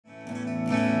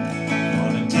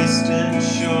distant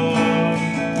shore,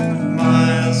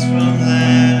 miles from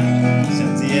land,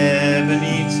 stands the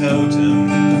ebony totem,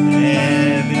 an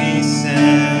ebony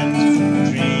sand,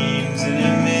 dreams in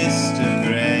a mist of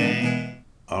gray.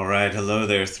 Alright, hello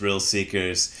there, thrill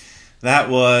seekers. That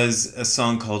was a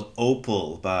song called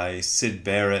Opal by Syd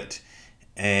Barrett,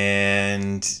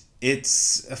 and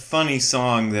it's a funny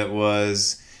song that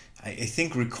was, I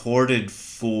think, recorded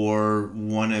for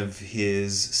one of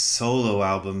his solo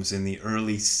albums in the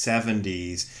early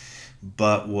 70s,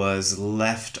 but was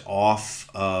left off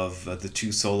of the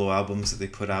two solo albums that they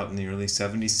put out in the early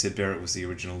 70s. Syd Barrett was the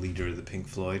original leader of the Pink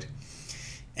Floyd,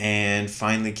 and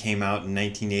finally came out in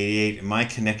 1988. And my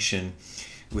connection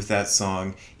with that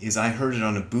song is I heard it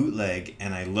on a bootleg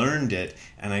and I learned it,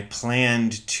 and I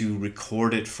planned to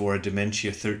record it for a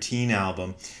Dementia 13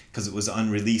 album because it was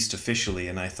unreleased officially,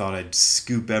 and I thought I'd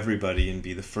scoop everybody and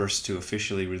be the first to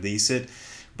officially release it.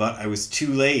 But I was too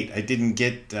late. I didn't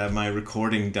get my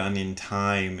recording done in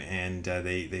time, and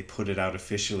they put it out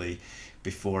officially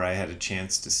before I had a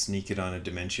chance to sneak it on a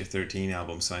Dementia 13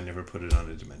 album, so I never put it on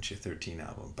a Dementia 13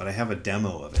 album. But I have a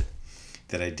demo of it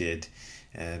that I did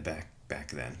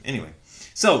back then. Anyway,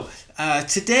 so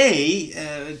today's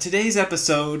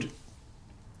episode,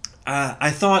 I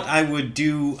thought I would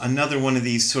do another one of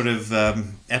these sort of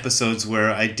episodes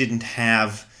where I don't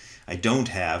have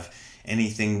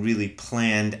anything really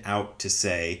planned out to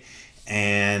say,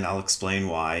 and I'll explain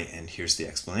why, and here's the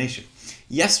explanation.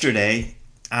 Yesterday,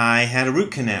 I had a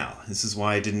root canal. This is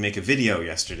why I didn't make a video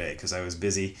yesterday, because I was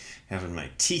busy having my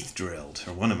teeth drilled,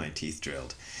 or one of my teeth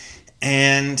drilled.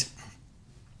 And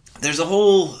there's a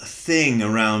whole thing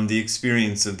around the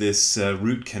experience of this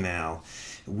root canal,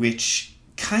 which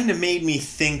kind of made me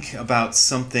think about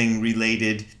something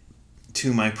related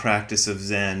to my practice of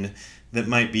Zen that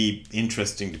might be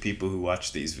interesting to people who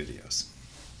watch these videos.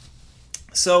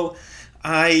 So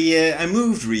I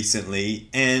moved recently,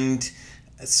 and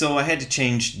so I had to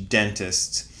change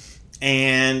dentists.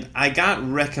 And I got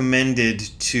recommended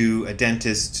to a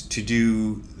dentist to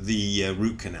do the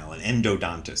root canal, an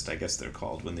endodontist, I guess they're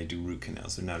called when they do root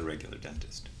canals. They're not a regular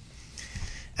dentist.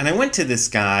 And I went to this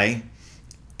guy,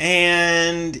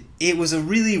 and it was a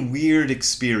really weird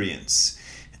experience.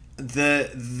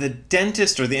 The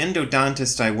dentist, or the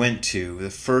endodontist I went to,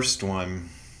 the first one,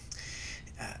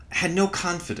 had no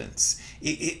confidence.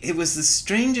 It was the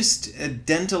strangest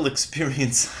dental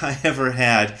experience I ever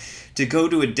had, to go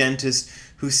to a dentist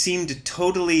who seemed to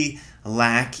totally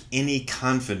lack any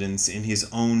confidence in his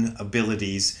own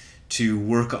abilities to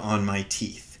work on my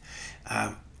teeth.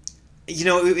 You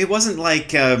know, it wasn't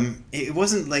like in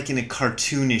a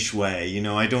cartoonish way. You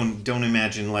know, I don't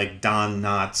imagine like Don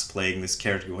Knotts playing this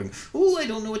character going, "Oh, I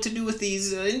don't know what to do with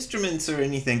these instruments" or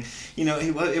anything. You know,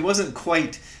 it wasn't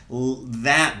quite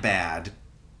that bad.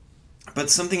 But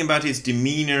something about his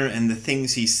demeanor and the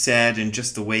things he said and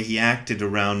just the way he acted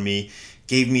around me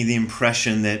gave me the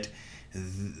impression that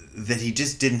he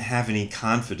just didn't have any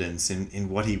confidence in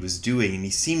what he was doing, and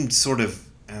he seemed sort of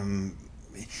in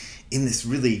this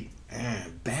really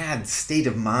bad state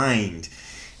of mind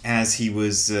as he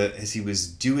was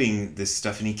doing this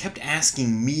stuff, and he kept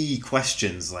asking me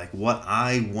questions like what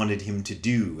I wanted him to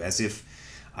do, as if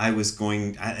I was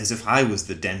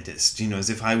the dentist, you know, as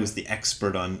if I was the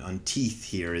expert on teeth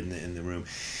here in the room.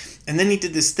 And then he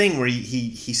did this thing where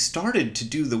he started to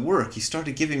do the work. He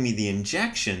started giving me the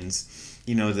injections,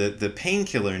 you know, the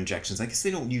painkiller injections. I guess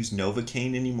they don't use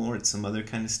Novocaine anymore. It's some other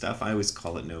kind of stuff. I always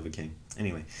call it Novocaine.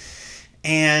 Anyway.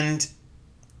 And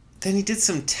then he did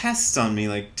some tests on me,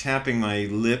 like tapping my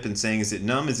lip and saying, "Is it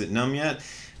numb? Is it numb yet?"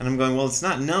 And I'm going, "Well, it's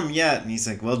not numb yet." And he's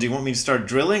like, "Well, do you want me to start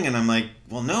drilling?" And I'm like,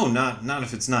 "Well, no, not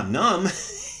if it's not numb."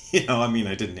 You know, I mean,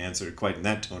 I didn't answer it quite in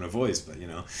that tone of voice, but, you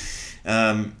know.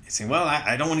 He's saying, "Well,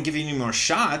 I don't want to give you any more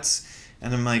shots."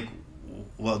 And I'm like,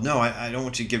 "Well, no, I don't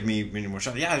want you to give me any more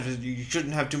shots." "Yeah, you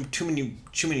shouldn't have too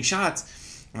many shots."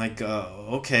 I'm like,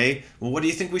 "Okay, well, what do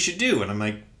you think we should do?" And I'm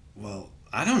like, "Well,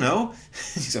 I don't know."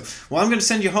 So, "Well, I'm going to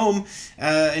send you home,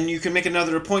 and you can make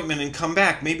another appointment and come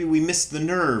back. Maybe we missed the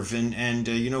nerve, and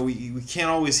you know, we can't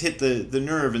always hit the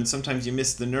nerve, and sometimes you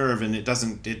miss the nerve, and it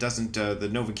doesn't the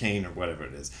Novocaine or whatever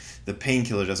it is, the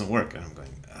painkiller doesn't work." And I'm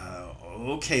going,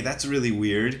 "Okay, that's really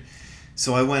weird."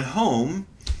 So I went home,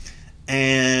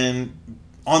 and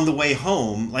on the way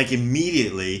home, like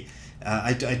immediately,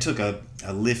 I took a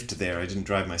Lyft there. I didn't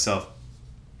drive myself.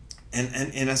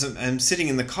 And as I'm sitting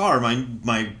in the car,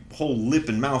 my whole lip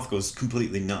and mouth goes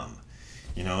completely numb,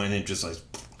 you know, and it just like,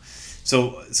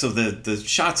 so the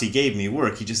shots he gave me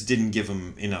work. He just didn't give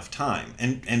them enough time,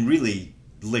 and really,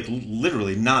 like,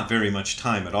 literally not very much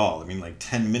time at all. I mean, like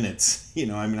 10 minutes, you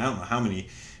know. I mean, I don't know how many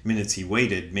minutes he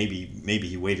waited, maybe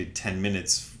he waited 10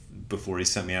 minutes before he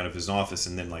sent me out of his office,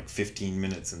 and then like 15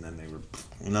 minutes, and then they were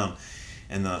numb.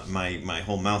 And my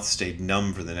whole mouth stayed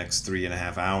numb for the next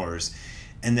 3.5 hours.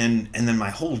 And then my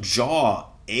whole jaw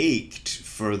ached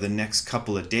for the next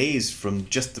couple of days from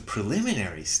just the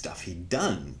preliminary stuff he'd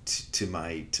done to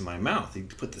my mouth.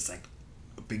 He'd put this like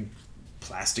a big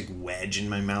plastic wedge in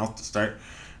my mouth to start,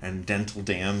 and dental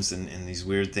dams and these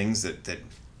weird things that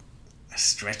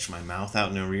stretched my mouth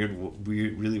out in a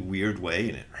really weird way,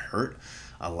 and it hurt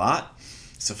a lot.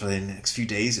 So for the next few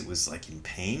days it was like in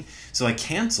pain. So I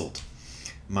canceled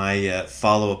my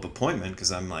follow-up appointment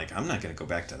because I'm like, I'm not going to go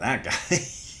back to that guy.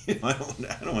 I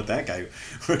don't want that guy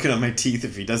working on my teeth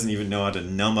if he doesn't even know how to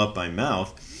numb up my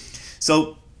mouth.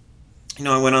 So,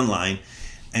 I went online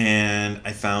and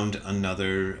I found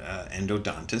another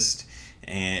endodontist,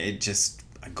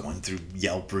 and going through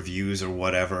Yelp reviews or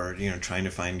whatever, trying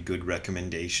to find good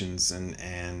recommendations,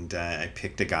 and I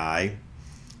picked a guy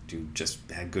who just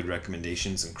had good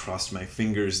recommendations and crossed my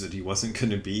fingers that he wasn't going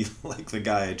to be like the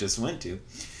guy I just went to.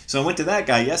 So I went to that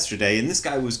guy yesterday, and this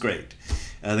guy was great.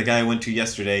 The guy I went to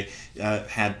yesterday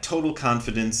had total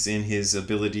confidence in his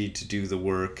ability to do the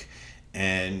work,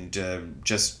 and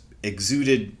just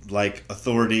exuded like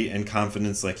authority and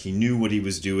confidence, like he knew what he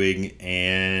was doing,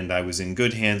 and I was in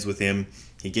good hands with him.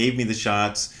 He gave me the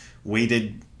shots,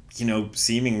 waited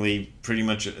seemingly pretty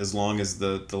much as long as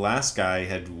the last guy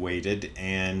had waited,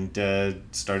 and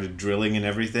started drilling and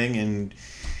everything. And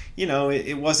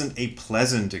it wasn't a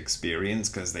pleasant experience,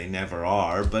 because they never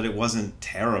are, but it wasn't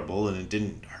terrible, and it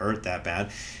didn't hurt that bad.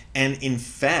 And in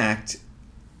fact,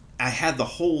 I had the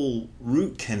whole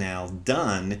root canal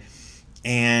done,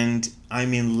 and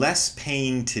I'm in less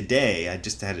pain today. I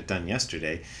just had it done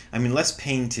yesterday. I'm in less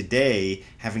pain today,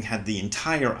 having had the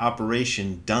entire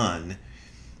operation done,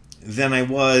 than I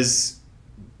was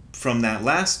from that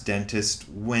last dentist,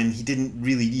 when he didn't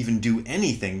really even do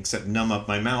anything except numb up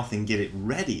my mouth and get it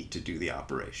ready to do the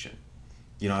operation.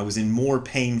 I was in more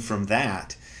pain from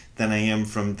that than I am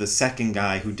from the second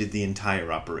guy who did the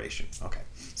entire operation. Okay,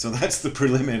 so that's the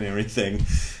preliminary thing.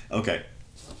 Okay,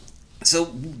 so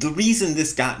the reason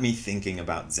this got me thinking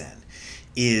about Zen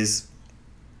is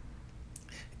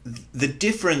the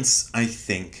difference, I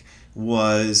think,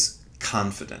 was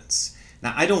confidence.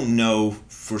 Now, I don't know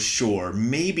for sure.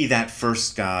 Maybe that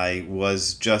first guy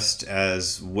was just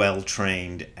as well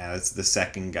trained as the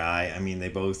second guy. I mean, they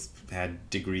both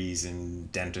had degrees in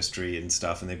dentistry and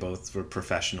stuff, and they both were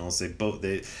professionals.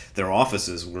 Their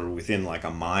offices were within like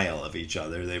a mile of each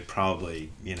other. They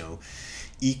probably,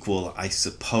 equal, I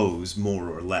suppose, more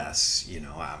or less.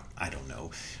 I don't know,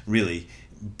 really.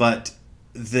 But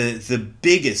the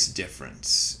biggest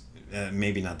difference,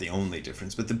 maybe not the only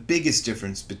difference, but the biggest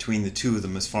difference between the two of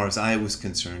them, as far as I was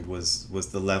concerned, was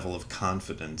the level of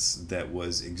confidence that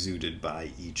was exuded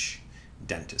by each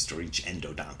dentist, or each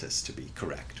endodontist, to be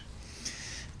correct.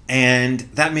 And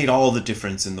that made all the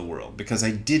difference in the world, because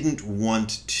I didn't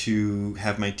want to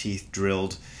have my teeth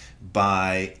drilled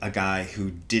by a guy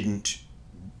who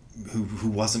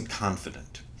wasn't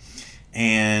confident.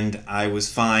 And I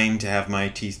was fine to have my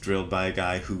teeth drilled by a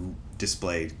guy who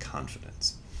displayed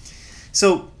confidence.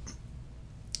 So,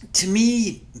 to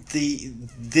me,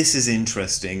 this is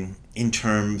interesting in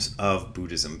terms of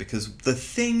Buddhism, because the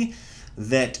thing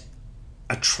that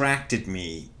attracted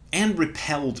me and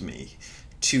repelled me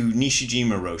to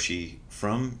Nishijima Roshi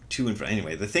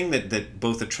anyway, the thing that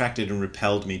both attracted and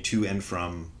repelled me to and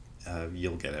from,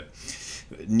 you'll get it,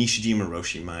 Nishijima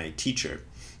Roshi, my teacher,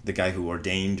 the guy who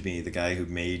ordained me, the guy who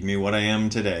made me what I am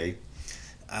today,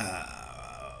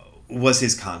 was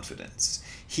his confidence.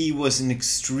 He was an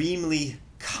extremely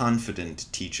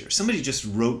confident teacher. Somebody just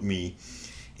wrote me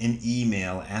an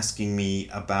email asking me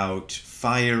about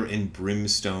fire and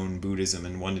brimstone Buddhism,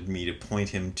 and wanted me to point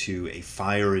him to a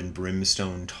fire and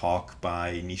brimstone talk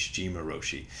by Nishijima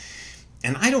Roshi.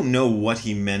 And I don't know what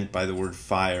he meant by the word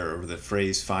fire, or the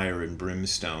phrase fire and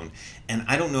brimstone. And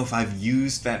I don't know if I've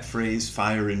used that phrase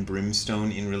fire and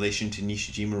brimstone in relation to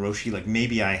Nishijima Roshi. Like,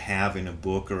 maybe I have in a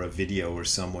book or a video or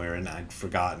somewhere, and I'd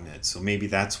forgotten it. So maybe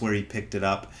that's where he picked it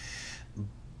up.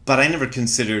 But I never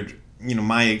considered,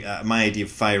 my idea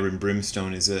of fire and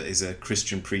brimstone is a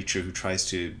Christian preacher who tries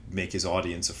to make his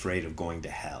audience afraid of going to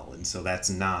hell. And so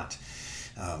that's not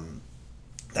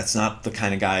the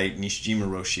kind of guy Nishijima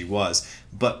Roshi was.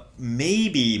 But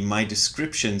maybe my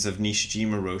descriptions of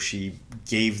Nishijima Roshi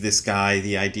gave this guy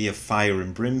the idea of fire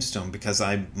and brimstone, because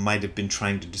I might have been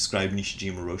trying to describe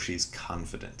Nishijima Roshi's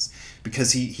confidence.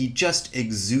 Because he just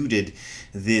exuded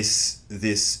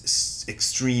this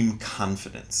extreme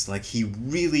confidence. Like, he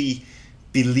really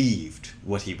believed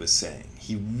what he was saying.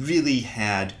 he really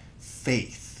had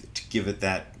faith, to give it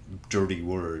that dirty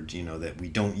word, you know, that we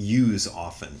don't use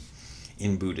often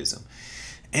in Buddhism.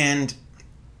 And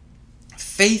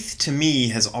faith to me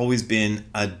has always been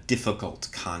a difficult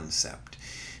concept,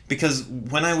 because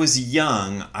when I was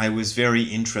young, I was very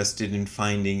interested in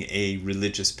finding a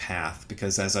religious path,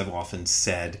 because as I've often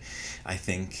said, I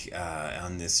think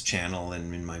on this channel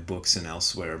and in my books and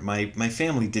elsewhere, my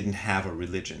family didn't have a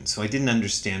religion, so I didn't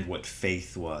understand what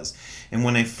faith was. And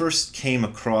when I first came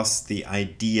across the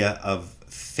idea of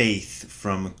faith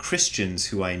from Christians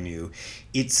who I knew,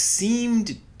 it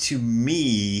seemed to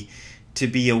me to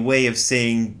be a way of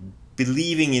saying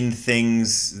believing in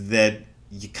things that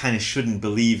you kind of shouldn't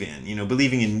believe in. You know,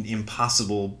 believing in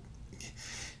impossible,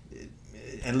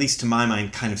 at least to my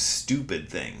mind, kind of stupid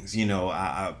things. You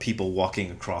know, people walking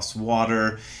across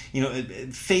water. You know,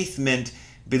 faith meant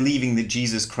believing that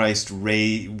Jesus Christ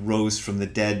rose from the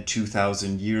dead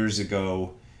 2,000 years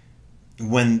ago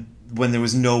when there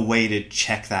was no way to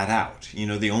check that out. You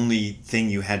know, the only thing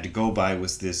you had to go by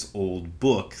was this old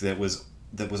book that was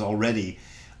already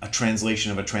a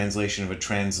translation of a translation of a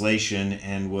translation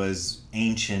and was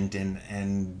ancient,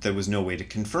 and there was no way to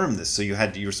confirm this. So you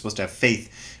were supposed to have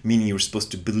faith, meaning you were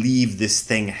supposed to believe this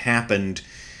thing happened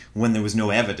when there was no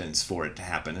evidence for it to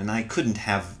happen. And I couldn't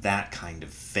have that kind of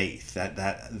faith.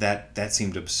 That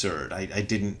seemed absurd. I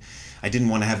didn't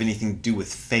want to have anything to do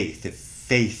with faith if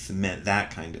faith meant that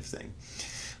kind of thing.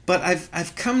 But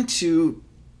I've come to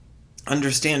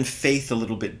understand faith a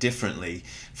little bit differently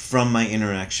from my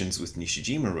interactions with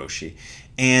Nishijima Roshi.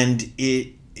 And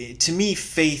to me,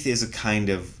 faith is a kind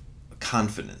of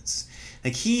confidence.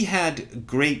 Like, he had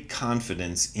great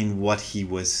confidence in what he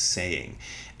was saying.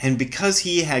 And because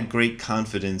he had great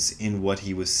confidence in what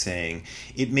he was saying,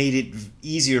 it made it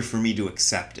easier for me to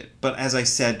accept it. But as I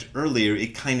said earlier,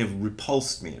 it kind of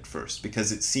repulsed me at first,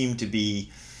 because it seemed to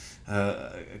be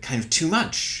kind of too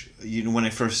much. You know, when I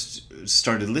first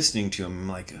started listening to him, I'm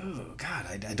like, oh God,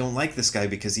 I don't like this guy,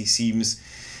 because he seems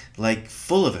like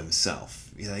full of himself.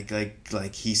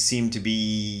 Like he seemed to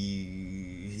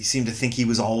think he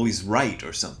was always right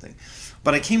or something.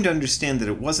 But I came to understand that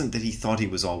it wasn't that he thought he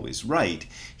was always right.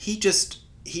 He just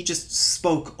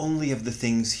spoke only of the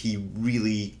things he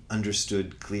really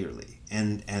understood clearly,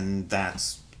 and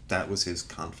that was his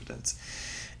confidence.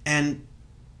 And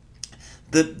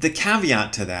the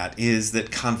caveat to that is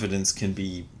that confidence can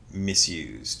be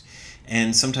misused.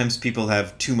 And sometimes people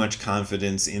have too much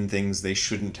confidence in things they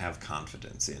shouldn't have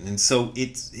confidence in. And so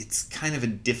it's kind of a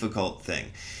difficult thing.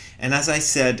 And as I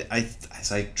said,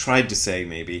 as I tried to say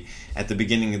maybe at the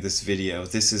beginning of this video,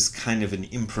 this is kind of an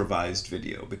improvised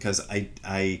video, because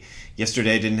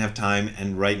yesterday I didn't have time,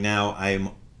 and right now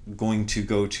I'm going to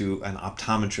go to an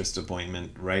optometrist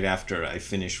appointment right after I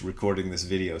finish recording this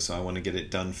video, so I want to get it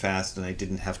done fast, and I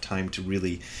didn't have time to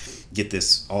really get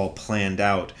this all planned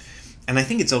out. And I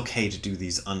think it's okay to do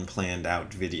these unplanned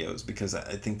out videos, because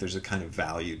I think there's a kind of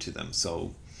value to them.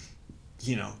 So,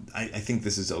 you know, I think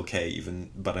this is okay,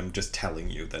 but I'm just telling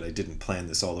you that I didn't plan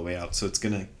this all the way out, so it's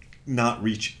going to not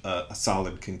reach a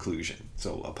solid conclusion.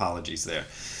 So apologies there.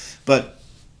 But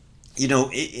you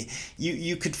know,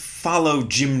 you could follow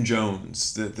Jim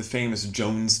Jones, the famous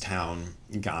Jonestown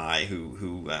guy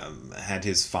who had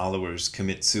his followers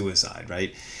commit suicide,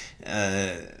 right?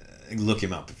 Look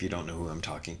him up if you don't know who I'm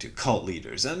talking to. Cult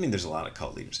leaders. I mean, there's a lot of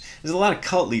cult leaders. There's a lot of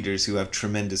cult leaders who have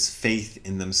tremendous faith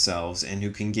in themselves and who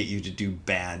can get you to do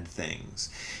bad things.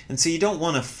 And so you don't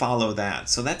want to follow that.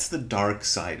 So that's the dark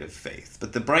side of faith.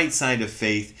 But the bright side of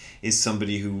faith is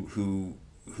somebody who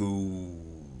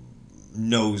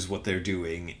knows what they're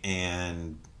doing,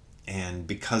 and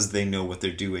because they know what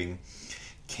they're doing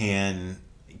can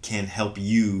help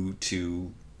you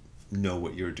to know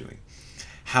what you're doing.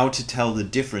 How to tell the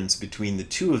difference between the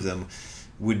two of them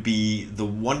would be the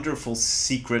wonderful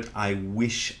secret I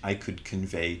wish I could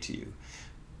convey to you.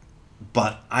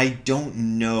 But I don't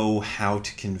know how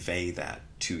to convey that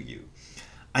to you.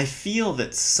 I feel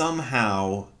that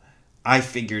somehow I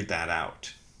figured that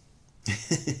out.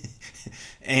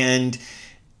 And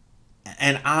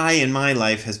I, in my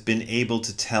life, has been able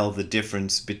to tell the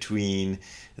difference between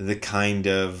the kind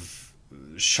of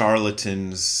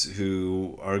charlatans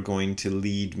who are going to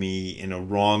lead me in a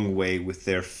wrong way with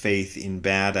their faith in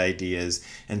bad ideas,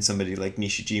 and somebody like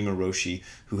Nishijima Roshi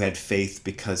who had faith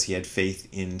because he had faith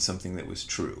in something that was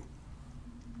true.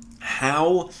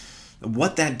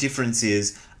 What that difference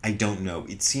is, I don't know.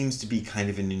 It seems to be kind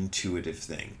of an intuitive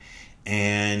thing.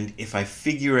 And if I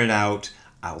figure it out,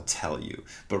 I'll tell you.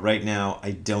 But right now,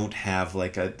 I don't have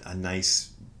like a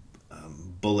nice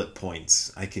bullet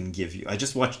points I can give you. I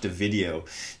just watched a video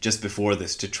just before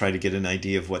this to try to get an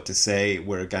idea of what to say,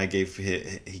 where a guy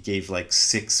gave like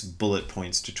 6 bullet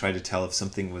points to try to tell if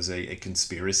something was a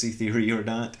conspiracy theory or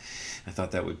not. I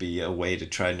thought that would be a way to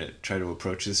try to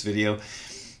approach this video.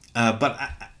 But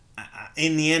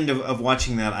in the end of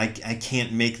watching that, I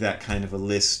can't make that kind of a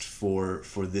list for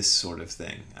this sort of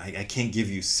thing. I can't give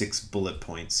you 6 bullet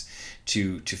points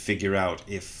to figure out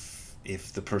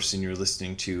if the person you're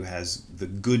listening to has the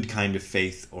good kind of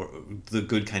faith or the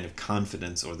good kind of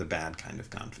confidence or the bad kind of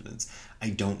confidence. I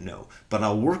don't know, but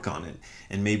I'll work on it,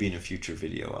 and maybe in a future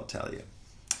video I'll tell you.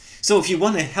 So if you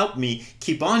want to help me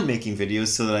keep on making videos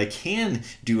so that I can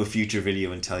do a future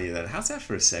video and tell you that, how's that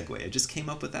for a segue? I just came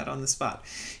up with that on the spot.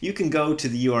 You can go to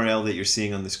the URL that you're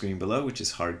seeing on the screen below, which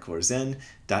is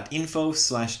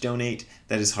hardcorezen.info/donate.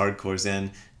 That is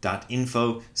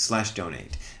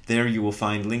hardcorezen.info/donate. There you will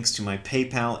find links to my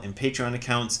PayPal and Patreon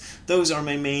accounts. Those are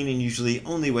my main and usually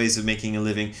only ways of making a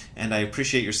living, and I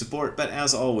appreciate your support, but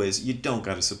as always, you don't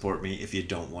gotta support me if you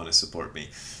don't want to support me.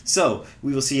 So,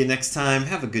 we will see you next time.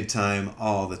 Have a good time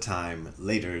all the time.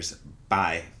 Laters.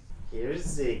 Bye. Here's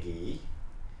Ziggy.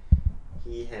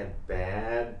 He had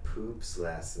bad poops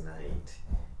last night.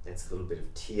 That's a little bit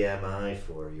of TMI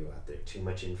for you out there. Too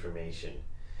much information.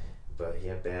 But he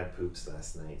had bad poops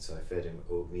last night, so I fed him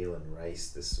oatmeal and rice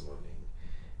this morning.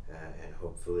 And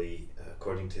hopefully,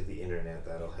 according to the internet,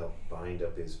 that'll help bind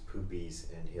up his poopies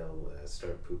and he'll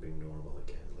start pooping normal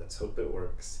again. Let's hope it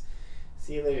works.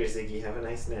 See you later, Ziggy. Have a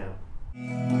nice nap.